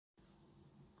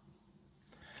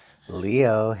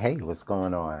Leo, hey, what's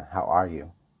going on? How are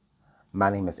you?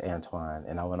 My name is Antoine,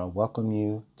 and I want to welcome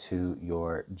you to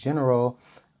your general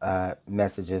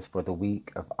messages for the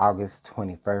week of August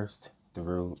 21st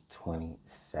through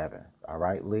 27th. All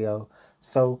right, Leo.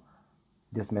 So,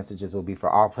 this messages will be for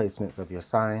all placements of your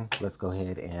sign. Let's go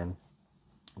ahead and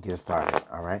get started.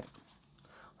 All right.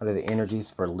 What are the energies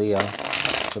for Leo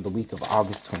for the week of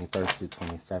August 21st through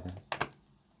 27th?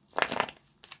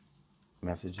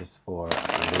 Messages for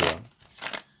Leo.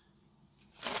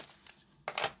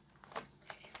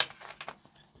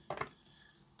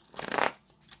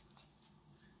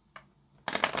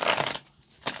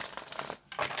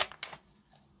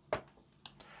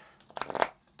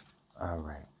 All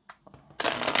right.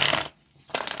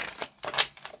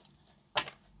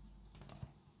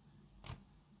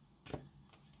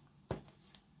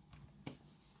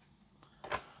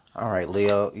 All right,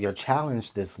 Leo, your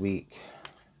challenge this week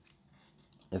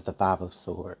is the Five of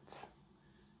Swords.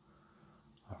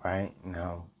 All right,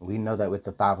 now we know that with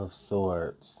the Five of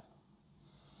Swords,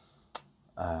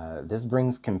 this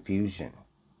brings confusion.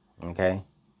 Okay,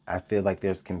 I feel like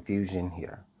there's confusion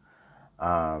here,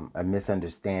 a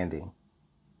misunderstanding,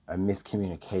 a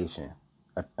miscommunication,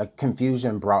 a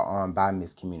confusion brought on by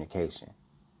miscommunication.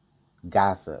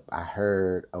 Gossip. I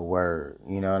heard a word.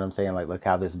 You know what I'm saying? Like, look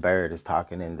how this bird is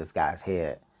talking in this guy's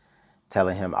head,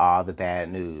 telling him all the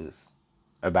bad news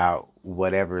about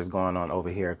whatever is going on over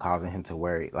here, causing him to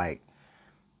worry. Like,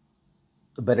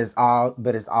 it's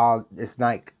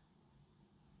like,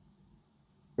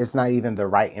 it's not even the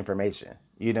right information.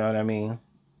 You know what I mean?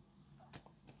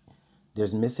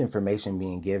 There's misinformation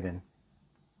being given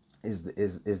is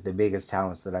the biggest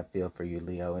challenge that I feel for you,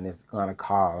 Leo, and it's going to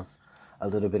cause a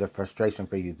little bit of frustration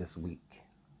for you this week.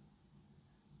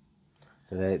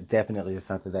 So that definitely is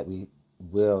something that we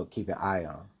will keep an eye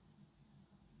on.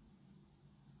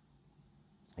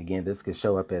 Again, this could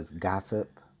show up as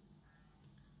gossip.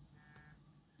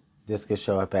 This could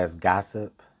show up as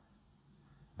gossip.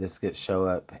 This could show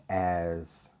up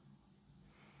as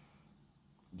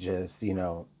just,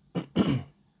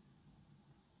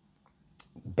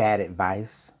 bad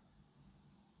advice.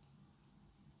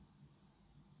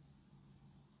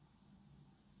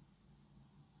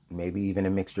 Maybe even a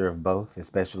mixture of both,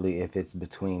 especially if it's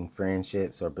between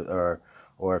friendships or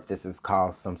if this has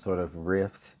caused some sort of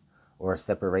rift or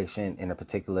separation in a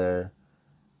particular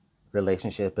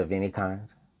relationship of any kind.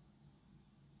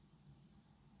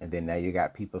 And then now you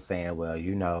got people saying, well,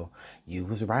 you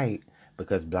was right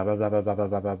because blah, blah, blah, blah, blah, blah,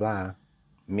 blah, blah, blah.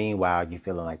 Meanwhile, you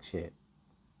feeling like shit.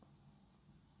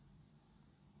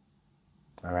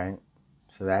 All right.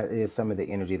 So that is some of the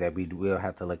energy that we will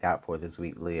have to look out for this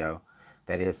week, Leo.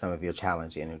 That is some of your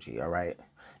challenge energy. All right.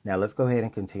 Now let's go ahead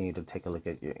and continue to take a look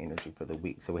at your energy for the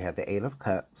week. So we have the Eight of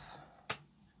Cups.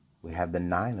 We have the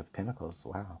Nine of Pentacles.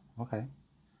 Wow. Okay.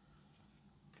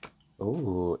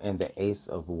 Ooh, and the Ace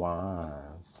of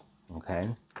Wands.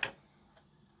 Okay.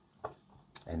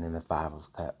 And then the Five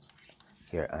of Cups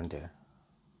here under.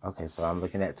 Okay, so I'm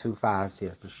looking at 2 5s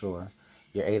here for sure.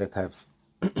 Your Eight of Cups.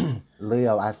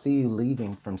 Leo, I see you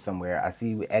leaving from somewhere. I see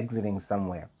you exiting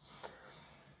somewhere.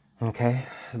 Okay,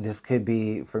 this could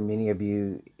be, for many of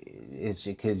you,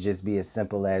 it could just be as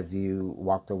simple as you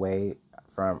walked away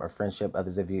from a friendship.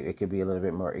 Others of you, it could be a little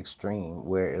bit more extreme,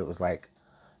 where it was like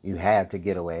you had to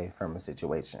get away from a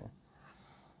situation.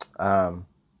 The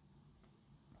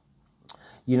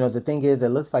thing is, it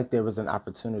looks like there was an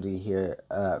opportunity here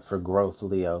for growth,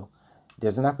 Leo.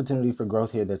 There's an opportunity for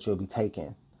growth here that you'll be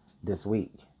taking this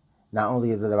week. Not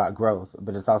only is it about growth,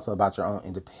 but it's also about your own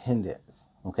independence,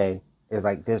 okay? It's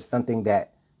like there's something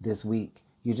that this week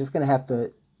you're just going to have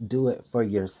to do it for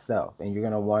yourself, and you're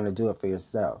going to want to do it for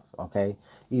yourself, okay?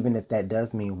 Even if that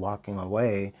does mean walking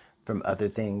away from other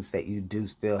things that you do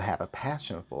still have a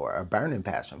passion for, a burning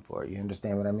passion for. You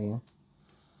understand what I mean?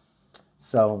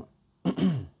 So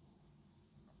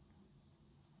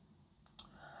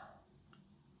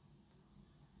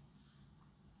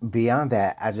beyond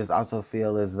that, I just also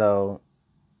feel as though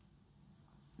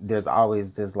there's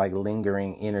always this like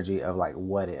lingering energy of like,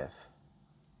 what if?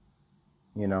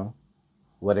 You know?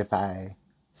 What if I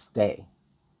stay?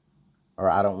 Or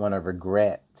I don't want to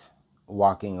regret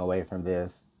walking away from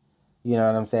this. You know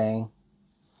what I'm saying?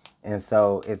 And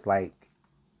so it's like,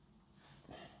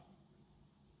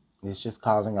 it's just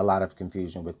causing a lot of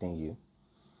confusion within you.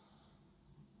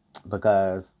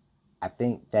 Because I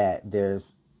think that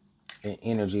there's an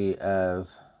energy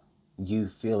of you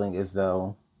feeling as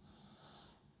though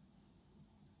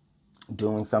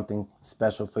doing something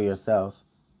special for yourself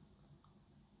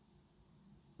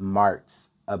marks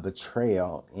a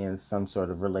betrayal in some sort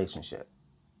of relationship.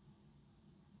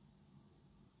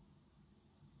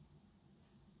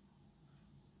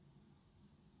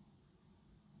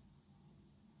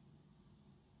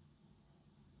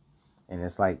 And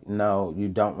it's like, no, you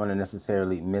don't want to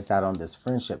necessarily miss out on this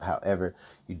friendship. However,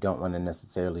 you don't want to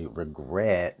necessarily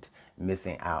regret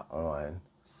missing out on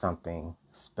something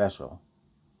special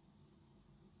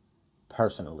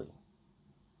personally.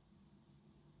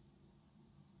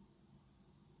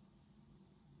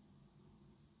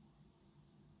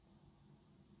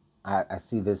 I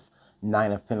see this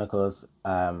Nine of Pentacles.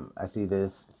 I see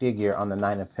this figure on the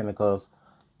Nine of Pentacles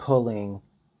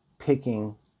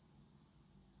picking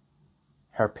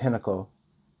her pentacle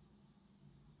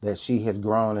that she has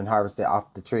grown and harvested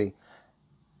off the tree.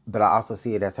 But I also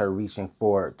see it as her reaching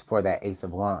for that Ace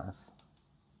of Wands.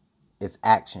 It's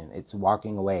action. It's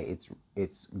walking away.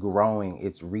 It's growing.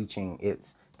 It's reaching.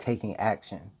 It's taking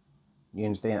action. You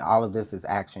understand? All of this is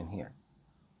action here.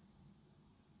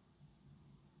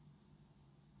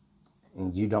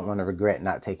 And you don't want to regret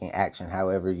not taking action.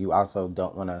 However, you also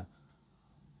don't want to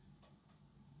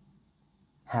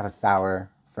have a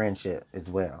sour friendship as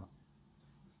well.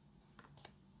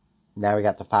 Now we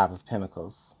got the Five of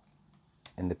Pentacles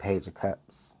and the Page of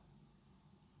Cups.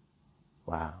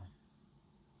 Wow.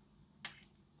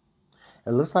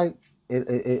 It looks like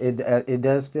it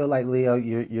does feel like, Leo,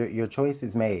 your choice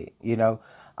is made. You know,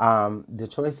 the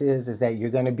choice is that you're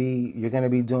gonna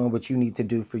be doing what you need to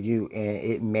do for you, and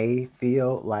it may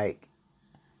feel like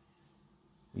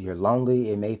you're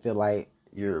lonely. It may feel like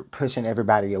you're pushing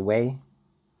everybody away,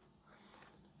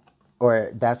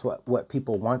 or that's what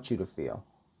people want you to feel.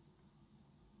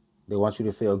 They want you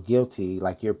to feel guilty,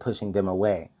 like you're pushing them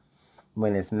away,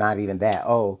 when it's not even that.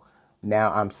 Oh,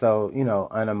 now I'm so,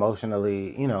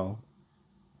 unemotionally,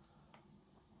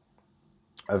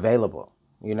 available.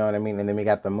 You know what I mean? And then we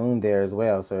got the moon there as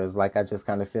well. So it's like, I just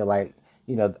kind of feel like,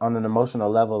 on an emotional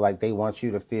level, like they want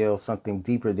you to feel something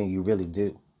deeper than you really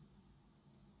do.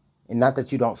 And not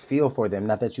that you don't feel for them,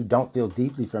 not that you don't feel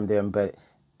deeply from them, but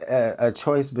a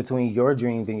choice between your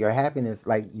dreams and your happiness,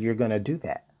 like you're going to do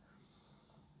that.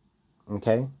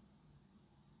 Okay?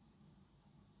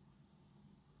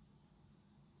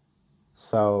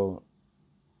 So,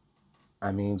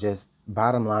 I mean, just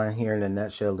bottom line here in a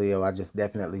nutshell, Leo, I just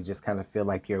definitely just kind of feel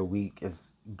like your week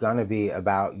is going to be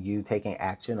about you taking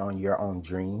action on your own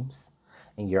dreams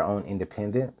and your own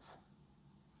independence.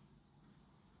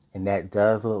 And that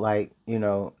does look like,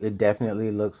 it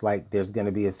definitely looks like there's going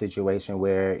to be a situation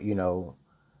where,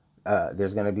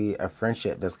 there's going to be a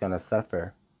friendship that's going to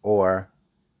suffer or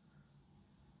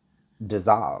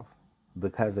dissolve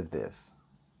because of this.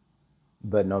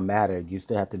 But no matter, you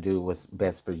still have to do what's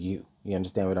best for you. You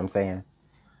understand what I'm saying?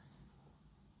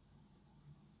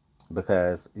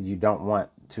 Because you don't want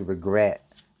to regret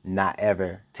not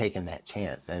ever taking that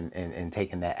chance and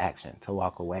taking that action to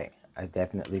walk away. I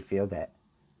definitely feel that.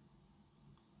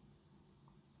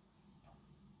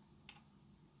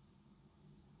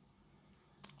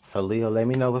 So Leo, let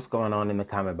me know what's going on in the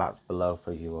comment box below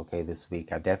for you, okay, this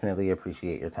week. I definitely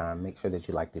appreciate your time. Make sure that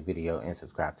you like the video and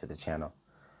subscribe to the channel.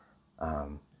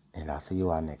 And I'll see you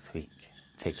all next week.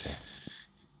 Take care.